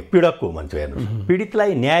बोक्ने, पीडकको भन्छु हेर्नुहोस्,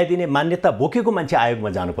 पीडितलाई न्याय दिने मान्यता बोकेको मान्छे आयोगमा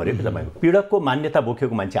जानु पर्यो कि तपाईँको। पीडकको मान्यता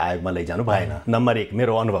बोकेको मान्छे आयोगमा लैजानु भएन, नम्बर 1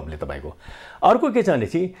 मेरो अनुभवले तपाईँको। अर्को के छ भने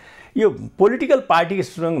चाहिँ यो पोलिटिकल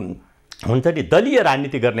पार्टीसँग हुन्छ नि दलीय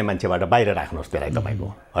राजनीति गर्ने मान्छेबाट बाहिर राख्नुहोस् त्यसलाई तपाईँको,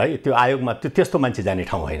 है। त्यो आयोगमा त्यस्तो मान्छे जाने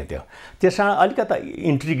ठाउँ होइन त्यो। त्यसमा अलिकता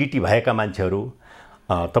इन्ट्रिग्रिटी भएका मान्छेहरू,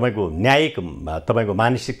 तपाईँको न्यायिक तपाईँको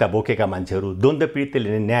मानसिकता बोकेका मान्छेहरू, द्वन्द्व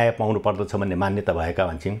पीडितले न्याय पाउनु पर्दछ भन्ने मान्यता भएका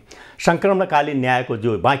मान्छे, सङ्क्रमणकालीन न्यायको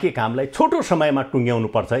जो बाँकी कामलाई छोटो समयमा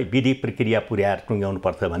टुङ्ग्याउनुपर्छ, विधि प्रक्रिया पुर्याएर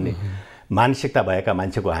टुङ्ग्याउनुपर्छ भन्ने मानसिकता भएका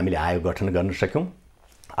मान्छेको हामीले आयोग गठन गर्न सक्यौँ।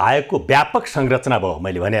 आयोगको व्यापक संरचना भयो,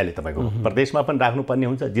 मैले भनिहालेँ तपाईँको। प्रदेशमा पनि राख्नुपर्ने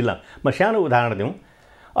हुन्छ, जिल्ला। म सानो उदाहरण दिउँ,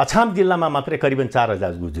 अछाम जिल्लामा मात्रै करिबन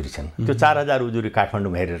 4000 उजुरी छन्। त्यो 4000 उजुरी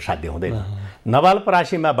काठमाडौँमा हेरेर साध्य हुँदैन।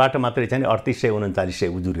 नवलपरासीमाबाट मात्रै चाहिँ 3800-3900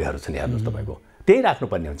 उजुरीहरू छन्। हेर्नुहोस् तपाईँको, त्यही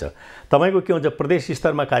राख्नुपर्ने हुन्छ। तपाईँको के हुन्छ, प्रदेश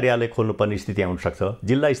स्तरमा कार्यालय खोल्नुपर्ने स्थिति आउन सक्छ,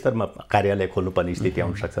 जिल्ला स्तरमा कार्यालय खोल्नुपर्ने स्थिति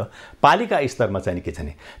आउन सक्छ, पालिका स्तरमा चाहिँ के छ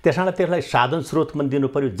नि त्यसबाट त्यसलाई साधन स्रोत पनि दिनु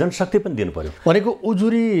पर्यो, जनशक्ति पनि दिनु पर्यो। भनेको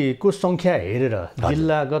उजुरीको सङ्ख्या हेरेर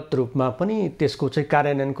जिल्लागत रूपमा पनि त्यसको चाहिँ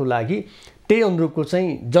कार्यान्वयनको लागि त्यही अनुरूपको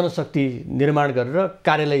चाहिँ जनशक्ति निर्माण गरेर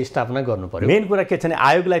कार्यालय स्थापना गर्नु पर्यो। मेन कुरा के छ भने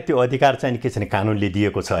आयोगलाई त्यो अधिकार चाहिँ के छ भने कानुनले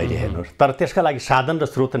दिएको छ अहिले हेर्नुहोस्, तर त्यसका लागि साधन र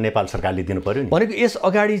स्रोत नेपाल सरकारले दिनु पर्यो नि। भनेको यस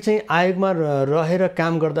अगाडि चाहिँ आयोगमा रहेर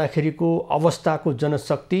काम गर्दाखेरिको अवस्थाको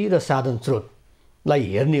जनशक्ति र साधन स्रोतलाई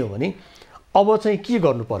हेर्ने हो भने अब चाहिँ के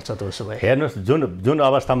गर्नुपर्छ त उसो भए? हेर्नुहोस्, जुन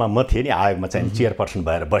अवस्थामा म थिएँ नि आयोगमा चाहिँ चेयरपर्सन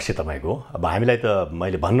भएर बसेँ तपाईँको, अब हामीलाई त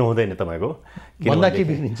मैले भन्नु हुँदैन तपाईँको, भन्दा के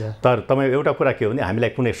बिग्रिन्छ। तर तपाईँ एउटा कुरा के हो भने हामीलाई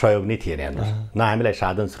कुनै सहयोग नै थिएन। हेर्नुहोस्, न हामीलाई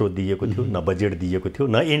साधन स्रोत दिएको थियो, न बजेट दिएको थियो,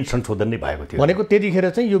 न ऐन संशोधन नै भएको थियो। भनेको त्यतिखेर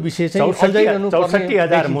चाहिँ यो विषय चाहिँ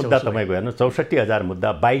 64,000 मुद्दा तपाईँको हेर्नु, 64,000 मुद्दा,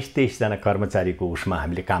 22-23 जना कर्मचारीको उसमा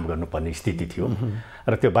हामीले काम गर्नुपर्ने स्थिति थियो।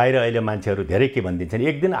 र त्यो बाहिर अहिले मान्छेहरू धेरै के भनिदिन्छन्,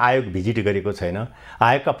 एक दिन आयोग भिजिट गरेको छैन,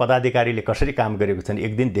 आयोगका पदाधिकारीले कसरी काम गरेको छन्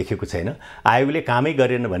एक दिन देखेको छैन, आयोगले कामै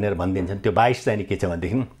गरेन भनेर भनिदिन्छन्। त्यो 22 चाहिँ के छ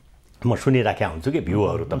भनेदेखि म सुनिराखेका हुन्छु कि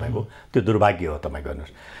भ्यूहरू तपाईँको, त्यो दुर्भाग्य हो तपाईँको।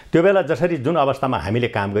 हेर्नुहोस्, त्यो बेला जसरी जुन अवस्थामा हामीले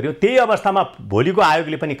काम गऱ्यौँ त्यही अवस्थामा भोलिको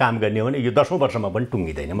आयोगले पनि काम गर्ने हो भने यो 10औं वर्षमा पनि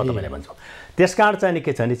टुङ्गिँदैन, म तपाईँलाई भन्छु। त्यसकारण चाहिँ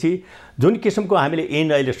के छ भने चाहिँ जुन किसिमको हामीले ऐन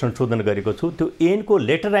अहिले संशोधन गरेको छु, त्यो ऐनको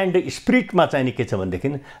लेटर एन्ड स्पिरिटमा चाहिँ के छ भनेदेखि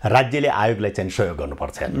राज्यले आयोगलाई चाहिँ सहयोग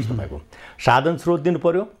गर्नुपर्छ। हेर्नुहोस् तपाईँको, साधन स्रोत दिनु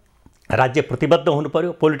पर्यो, राज्य प्रतिबद्ध हुनु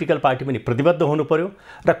पर्यो, पोलिटिकल पार्टी पनि प्रतिबद्ध हुनु पर्यो,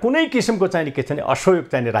 र कुनै किसिमको चाहिँ के छ भने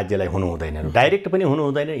असहयोग चाहिँ राज्यलाई हुनु हुँदैन, डाइरेक्ट पनि हुनु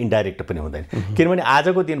हुँदैन, इन्डाइरेक्ट पनि हुँदैन। किनभने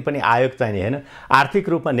आजको दिन पनि आयोग चाहिँ होइन आर्थिक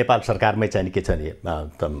रूपमा नेपाल सरकारमै चाहिँ के छ भने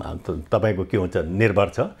तपाईँको के हुन्छ निर्भर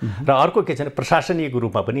छ, र अर्को के छ भने प्रशासनिक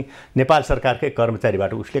रूपमा पनि नेपाल सरकारकै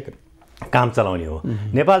कर्मचारीबाट उसले काम चलाउने हो।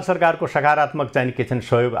 नेपाल सरकारको सकारात्मक चाहिँ के छन्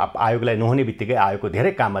सहयोग आयोगलाई नहुने बित्तिकै आयोगको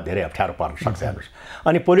धेरै काममा धेरै अप्ठ्यारो पर्न सक्छ। हेर्नुहोस्,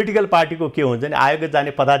 अनि पोलिटिकल पार्टीको के हुन्छ भने आयोग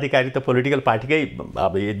जाने पदाधिकारी त पोलिटिकल पार्टीकै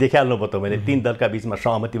अब देखिहाल्नु भयो त, मैले 3 दलका बिचमा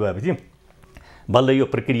सहमति भएपछि बल्ल यो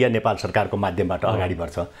प्रक्रिया नेपाल सरकारको माध्यमबाट अगाडि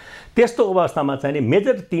बढ्छ। त्यस्तो अवस्थामा चाहिँ नि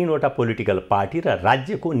मेजर 3वटा पोलिटिकल पार्टी र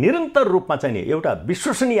राज्यको निरन्तर रूपमा चाहिँ नि एउटा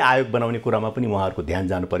विश्वसनीय आयोग बनाउने कुरामा पनि उहाँहरूको ध्यान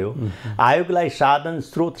जानु पर्यो। आयोगलाई साधन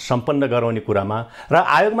स्रोत सम्पन्न गराउने कुरामा र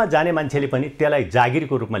आयोगमा जाने मान्छेले पनि त्यसलाई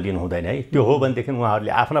जागिरको रूपमा लिनु हुँदैन है। त्यो हो भनेदेखि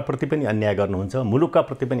उहाँहरूले आफ्नाप्रति पनि अन्याय गर्नुहुन्छ, मुलुकका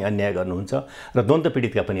प्रति पनि अन्याय गर्नुहुन्छ र द्वन्द्व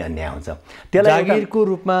पीडितका पनि अन्याय हुन्छ। त्यसलाई जागिरको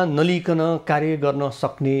रूपमा नलिकन कार्य गर्न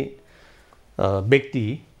सक्ने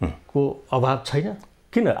व्यक्तिको अभाव छैन?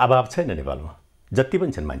 किन अभाव छैन? नेपालमा जति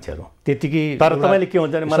पनि छन् मान्छेहरू त्यतिकै। तर तपाईँले के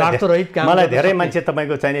हुन्छ भने मलाई धेरै मान्छे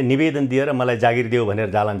तपाईँको चाहिने निवेदन दिएर मलाई जागिर देऊ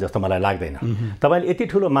भनेर जालान् जस्तो मलाई लाग्दैन। तपाईँले यति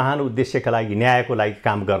ठुलो महान उद्देश्यका लागि न्यायको लागि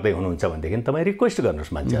काम गर्दै हुनुहुन्छ भनेदेखि तपाईँ रिक्वेस्ट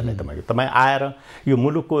गर्नुहोस् मान्छेहरूलाई। तपाईँ आएर यो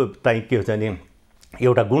मुलुकको चाहिँ के हुन्छ भने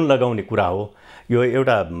एउटा गुण लगाउने कुरा हो। यो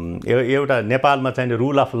एउटा नेपालमा चाहिँ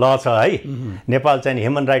रुल अफ ल छ है। नेपाल चाहिँ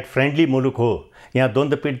ह्युमन राइट फ्रेन्डली मुलुक हो। यहाँ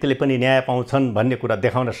द्वन्द्व पीडितले पनि न्याय पाउँछन् भन्ने कुरा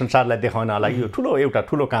देखाउन, संसारलाई देखाउनलाई यो एउटा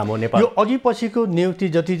ठुलो काम हो नेपाल। यो अघि पछिको नियुक्ति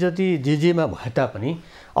जति जेजेमा भए तापनि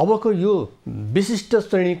अबको यो विशिष्ट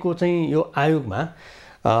श्रेणीको चाहिँ यो आयोगमा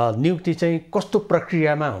नियुक्ति चाहिँ कस्तो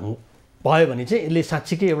प्रक्रियामा भयो भने चाहिँ यसले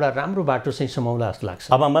साँच्चीकै एउटा राम्रो बाटो चाहिँ समाउला जस्तो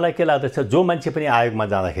लाग्छ। अब मलाई के लाग्दछ, जो मान्छे पनि आयोगमा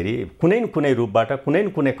जाँदाखेरि कुनै न कुनै रूपबाट कुनै न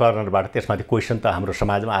कुनै कर्नरबाट त्यसमाथि क्वेसन त हाम्रो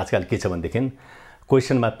समाजमा आजकल के छ भनेदेखि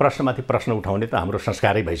क्वेसनमा प्रश्नमाथि प्रश्न उठाउने त हाम्रो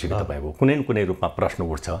संस्कारै भइसक्यो। तपाईँको कुनै न कुनै रूपमा प्रश्न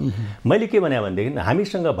उठ्छ। मैले के भने भनेदेखि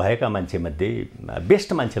हामीसँग भएका मान्छेमध्ये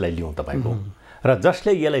बेस्ट मान्छेलाई लिउँ तपाईँको, र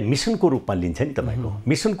जसले यसलाई मिसनको रूपमा लिन्छ नि तपाईँको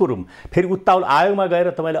मिसनको रूप। फेरि उत्ताउलो आयोगमा गएर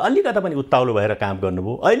तपाईँले अलिकता पनि उत्ताउलो भएर काम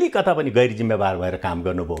गर्नुभयो, अलिकता पनि गैर जिम्मेवार भएर काम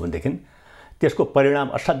गर्नुभयो भनेदेखि त्यसको परिणाम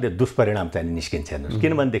असाध्य दुष्परिणाम चाहिँ निस्किन्छ। हेर्नुहोस्,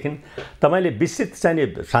 किनभनेदेखि तपाईँले विस्तृत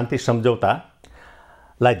चाहिँ शान्ति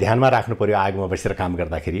सम्झौतालाई ध्यानमा राख्नु पर्यो आयोगमा बसेर काम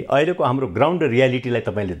गर्दाखेरि। अहिलेको हाम्रो ग्राउन्ड रियालिटीलाई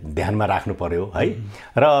तपाईँले ध्यानमा राख्नु पर्यो है।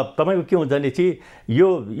 र तपाईँको के हुन्छ भने चाहिँ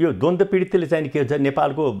यो द्वन्द्व पीडितले चाहिँ के हुन्छ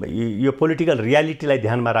नेपालको यो पोलिटिकल रियालिटीलाई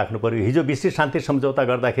ध्यानमा राख्नु पर्यो। हिजो विस्तृत शान्ति सम्झौता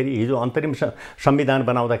गर्दाखेरि, हिजो अन्तरिम संविधान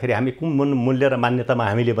बनाउँदाखेरि हामी कुन मूल्य र मान्यतामा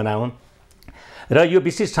हामीले बनायौँ र यो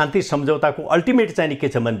विशेष शान्ति सम्झौताको अल्टिमेट चाहिँ के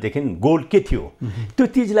छ भनेदेखि गोल के थियो त्यो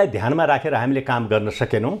चिजलाई ध्यानमा राखेर हामीले काम गर्न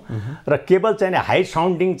सकेनौँ। र केवल चाहिँ हाई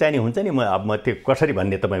साउन्डिङ चाहिँ हुन्छ नि, म त्यो कसरी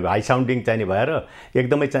भन्ने तपाईँको हाई साउन्डिङ चाहिँ भएर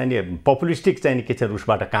एकदमै चाहिँ पपुलिस्टिक चाहिँ के छ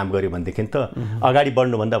रुसबाट काम गर्यो भनेदेखि त अगाडि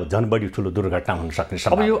बढ्नुभन्दा झन् बढी ठुलो दुर्घटना हुन सक्ने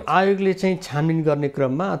छ। अब यो आयोगले चाहिँ छानबिन गर्ने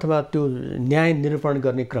क्रममा अथवा त्यो न्याय निरूपण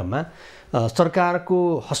गर्ने क्रममा सरकारको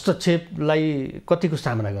हस्तक्षेपलाई कतिको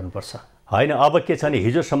सामना गर्नुपर्छ? होइन, अब के छ भने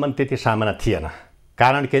हिजोसम्म त्यति सामना थिएन।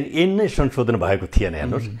 कारण के ऐन नै संशोधन भएको थिएन।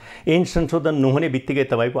 हेर्नुहोस्, ऐन संशोधन नहुने बित्तिकै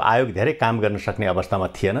तपाईँको आयोग धेरै काम गर्न सक्ने अवस्थामा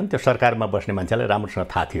थिएनन्। त्यो सरकारमा बस्ने मान्छेलाई राम्रोसँग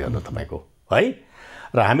थाहा थियो हेर्नु तपाईँको है।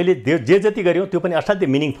 र हामीले जे जति गऱ्यौँ त्यो पनि असाध्यै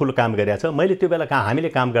मिनिङफुल काम गरिरहेको छ। मैले त्यो बेला हामीले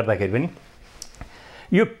काम गर्दाखेरि पनि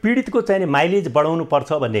यो पीडितको चाहिँ माइलेज बढाउनु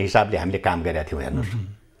पर्छ भन्ने हिसाबले हामीले काम गरेका थियौँ। हेर्नुहोस्,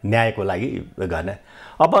 न्यायको लागि गर्न।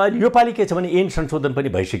 अब योपालि के छ भने ऐन संशोधन पनि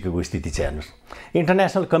भइसकेको स्थिति छ। हेर्नुहोस्,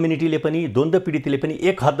 इन्टरनेसनल कम्युनिटीले पनि द्वन्द्व पीडितले पनि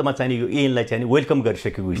एक हदमा चाहिँ यो ऐनलाई चाहिँ वेलकम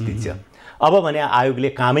गरिसकेको स्थिति छ। अब भने आयोगले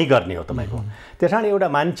कामै गर्ने हो तपाईँको। त्यस कारण एउटा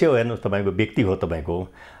मान्छे हो, हेर्नुहोस् तपाईँको व्यक्ति हो तपाईँको।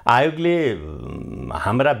 आयोगले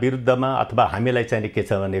हाम्रा विरुद्धमा अथवा हामीलाई चाहिँ के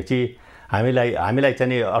छ भनेपछि हामीलाई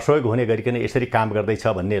चाहिँ असहयोग हुने गरिकन यसरी काम गर्दैछ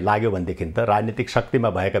भन्ने लाग्यो भनेदेखि त राजनीतिक शक्तिमा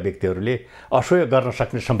भएका व्यक्तिहरूले असहयोग गर्न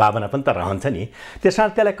सक्ने सम्भावना पनि त रहन्छ नि। त्यसमा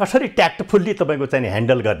त्यसलाई कसरी ट्याक्टफुल्ली तपाईँको चाहिँ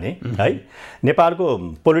ह्यान्डल गर्ने है। नेपालको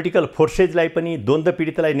पोलिटिकल फोर्सेसलाई पनि द्वन्द्व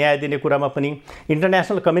पीडितलाई न्याय दिने कुरामा पनि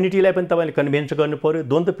इन्टरनेसनल कम्युनिटीलाई पनि तपाईँले कन्भिन्स गर्नु पर्यो,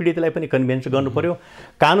 द्वन्द्व पीडितलाई पनि कन्भिन्स गर्नु पर्यो,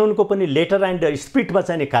 कानुनको पनि लेटर एन्ड स्पिरिटमा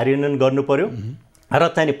चाहिँ कार्यान्वयन गर्नु पर्यो र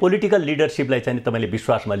चाहिँ पोलिटिकल लिडरसिपलाई चाहिँ तपाईँले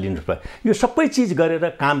विश्वासमा लिनु पर्यो। यो सबै चिज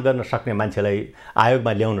गरेर काम गर्न सक्ने मान्छेलाई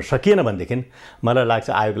आयोगमा ल्याउन सकिएन भनेदेखि मलाई लाग्छ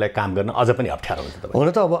आयोगलाई काम गर्न अझ पनि अप्ठ्यारो हुन्छ।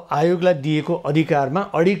 हुन त अब आयोगलाई दिएको अधिकारमा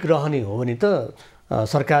अडिग रहने हो भने त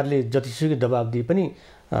सरकारले जतिसुकै दबाब दिए पनि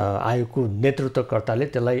आयोगको नेतृत्वकर्ताले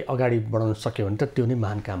त्यसलाई अगाडि बढाउन सक्यो भने त त्यो नै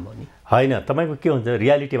महान काम हो नि। होइन, तपाईँको के हुन्छ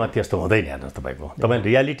रियालिटीमा त्यस्तो हुँदैन। हेर्नुहोस्, तपाईँले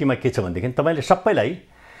रियालिटीमा के छ भनेदेखि तपाईँले सबैलाई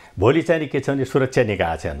भोलि चाहिँ के छ भने सुरक्षा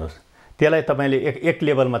निकाय छ। हेर्नुहोस्, त्यसलाई तपाईँले एक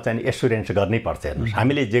लेभलमा चाहिँ एस्युरेन्स गर्नै पर्छ। हेर्नुहोस्,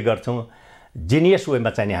 हामीले जे गर्छौँ जिनियस वेमा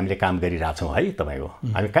चाहिँ हामीले काम गरिरहेछौँ है। तपाईँको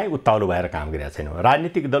हामी कहीँ उत्ताउलो भएर काम गरिरहेको छैनौँ।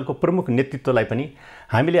 राजनीतिक दलको प्रमुख नेतृत्वलाई पनि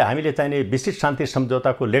हामीले चाहिँ विस्तृत शान्ति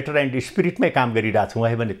सम्झौताको लेटर एन्ड स्पिरिटमै काम गरिरहेछौँ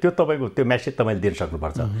है भने त्यो तपाईँको त्यो मेसेज तपाईँले दिन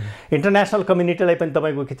सक्नुपर्छ। इन्टरनेसनल कम्युनिटीलाई पनि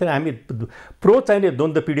तपाईँको के छ हामी प्रो चाहिँ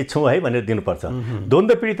द्वन्द्व पीडित छौँ है भनेर दिनुपर्छ।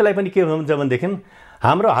 द्वन्द्व पीडितलाई पनि के हुन्छ भनेदेखि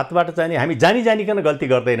हाम्रो हातबाट चाहिँ हामी जानिकन गल्ती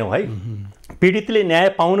गर्दैनौँ है। पीडितले न्याय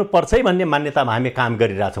पाउनुपर्छ भन्ने मान्यतामा हामी काम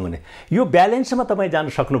गरिरहेछौँ भने यो ब्यालेन्समा तपाईँ जान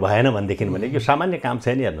सक्नु भएन भनेदेखि भने यो सामान्य काम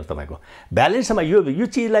छैन। हेर्नुहोस् तपाईँको ब्यालेन्समा यो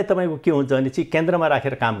चिजलाई तपाईँको के हुन्छ भने चाहिँ केन्द्रमा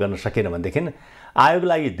राखेर काम गर्न सकेन भनेदेखि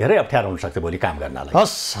आयोगलाई धेरै अप्ठ्यारो हुनसक्छ भोलि काम गर्नलाई।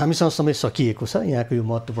 हस्, हामीसँग समय सकिएको छ। यहाँको यो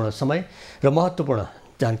महत्त्वपूर्ण समय र महत्त्वपूर्ण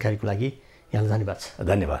जानकारीको लागि यहाँलाई धन्यवाद छ।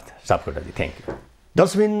 धन्यवाद सापकोटाजी, थ्याङ्क यू।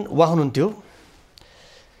 दर्शकबिन, उहाँ हुनुहुन्थ्यो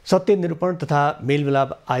सत्य निरूपण तथा मेलमिलाप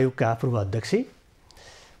आयोगका पूर्व अध्यक्ष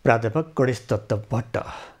प्राध्यापक गणेश दत्त भट्ट।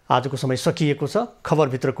 आजको समय सकिएको छ।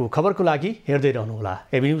 खबरभित्रको खबरको लागि हेर्दै रहनुहोला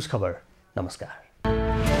एबी न्युज खबर। नमस्कार।